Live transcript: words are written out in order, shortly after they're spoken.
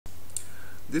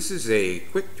This is a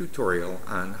quick tutorial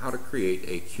on how to create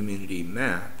a community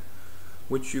map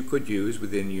which you could use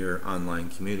within your online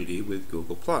community with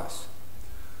Google+.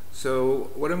 So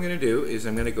what I'm going to do is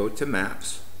I'm going to go to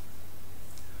Maps,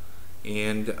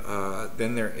 and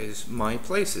then there is My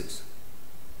Places.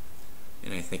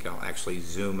 And I think I'll actually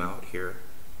zoom out here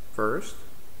first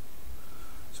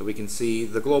so we can see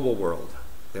the global world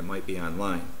that might be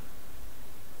online.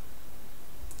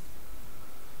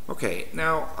 Okay,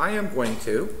 now I am going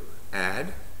to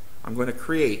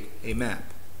create a map.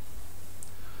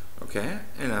 Okay,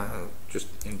 and I'll just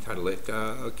entitle it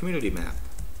a community map.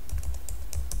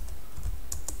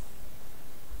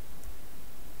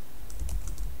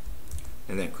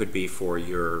 And that could be for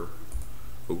your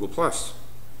Google Plus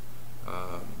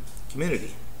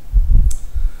community.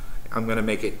 I'm going to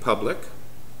make it public,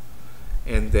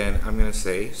 and then I'm going to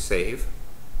say save.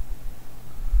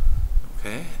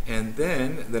 Okay, and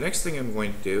then the next thing I'm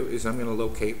going to do is I'm going to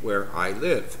locate where I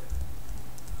live.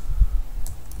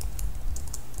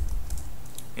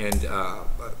 And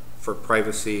for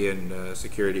privacy and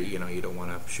security, you don't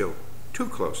want to show too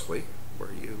closely where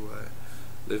you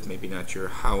live. Maybe not your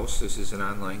house. This is an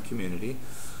online community,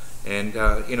 and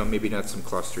maybe not some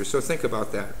clusters. So think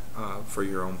about that for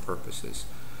your own purposes.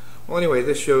 Well, anyway,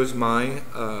 this shows my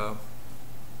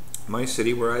my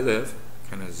city where I live.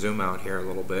 Kind of zoom out here a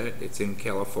little bit. It's in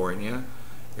California.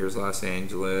 Here's Los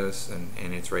Angeles,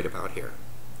 and it's right about here.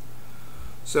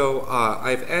 So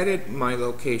I've added my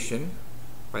location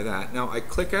by that. Now I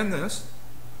click on this.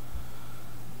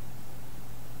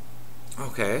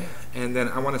 Okay, and then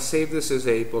I want to save this as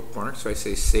a bookmark, so I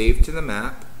say save to the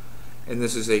map, and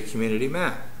this is a community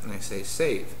map, and I say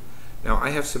save. Now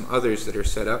I have some others that are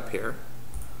set up here,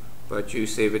 but you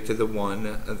save it to the one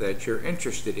that you're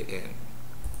interested in.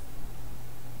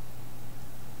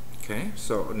 Okay,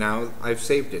 so now I've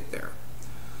saved it there.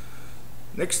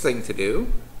 Next thing to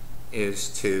do is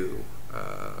to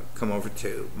come over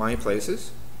to My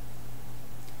Places.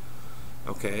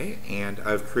 Okay, and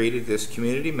I've created this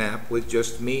community map with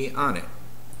just me on it.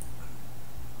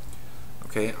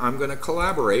 Okay, I'm going to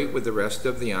collaborate with the rest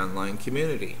of the online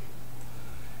community.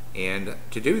 And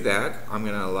to do that, I'm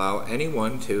going to allow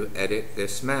anyone to edit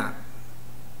this map.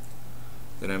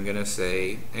 Then I'm going to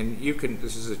say, and you can,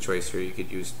 this is a choice here, you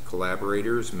could use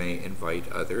collaborators may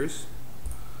invite others.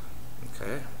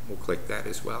 Okay, we'll click that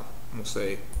as well. And we'll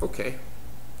say, okay.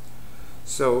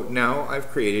 So now I've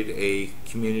created a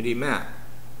community map.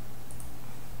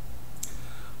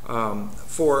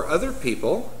 For other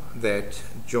people that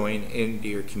join into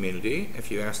your community, if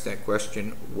you ask that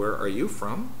question, where are you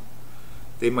from?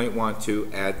 They might want to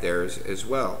add theirs as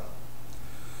well.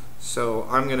 So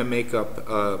I'm going to make up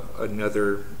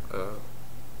another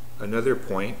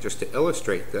point just to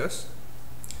illustrate this,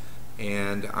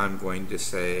 and I'm going to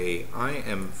say I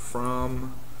am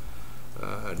from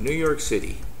New York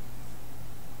City,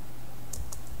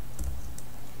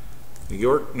 New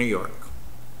York, New York.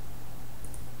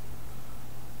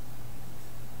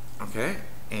 Okay,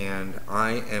 and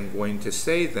I am going to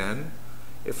say then,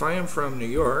 if I am from New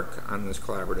York on this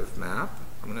collaborative map,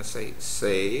 I'm going to say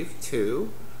save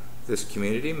to this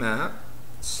community map,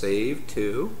 save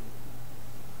to,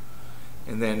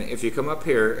 and then if you come up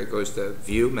here, it goes to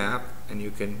view map, and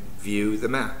you can view the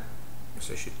map.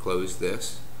 So I should close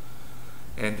this.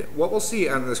 And what we'll see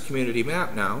on this community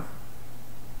map now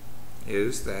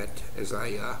is that as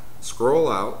I scroll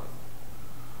out,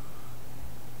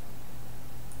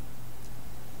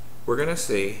 we're going to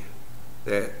see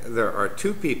that there are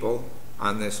two people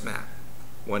on this map.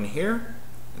 One here,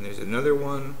 and there's another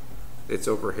one that's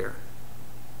over here.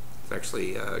 It's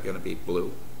actually going to be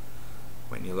blue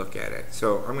when you look at it.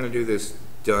 So I'm going to do this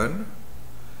done,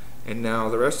 and now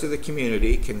the rest of the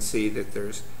community can see that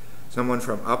there's someone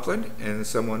from Upland and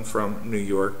someone from New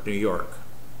York, New York.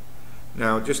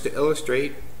 Now just to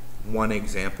illustrate one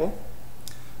example,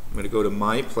 I'm going to go to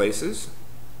My Places,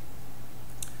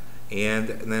 and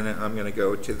then I'm going to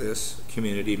go to this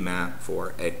community map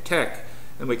for EdTech,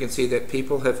 and we can see that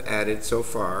people have added so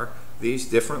far these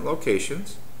different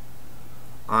locations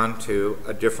onto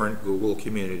a different Google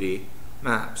community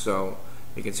map. So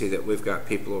you can see that we've got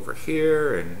people over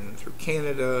here and through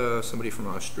Canada, somebody from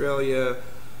Australia,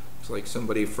 it's like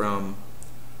somebody from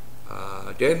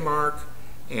Denmark,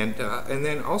 and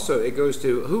then also it goes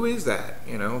to who is that,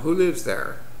 who lives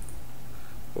there.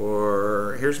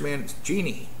 Or here's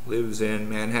Jeannie lives in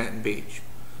Manhattan Beach.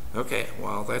 Okay,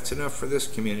 well that's enough for this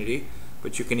community,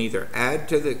 but you can either add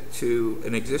to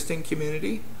an existing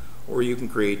community or you can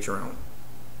create your own.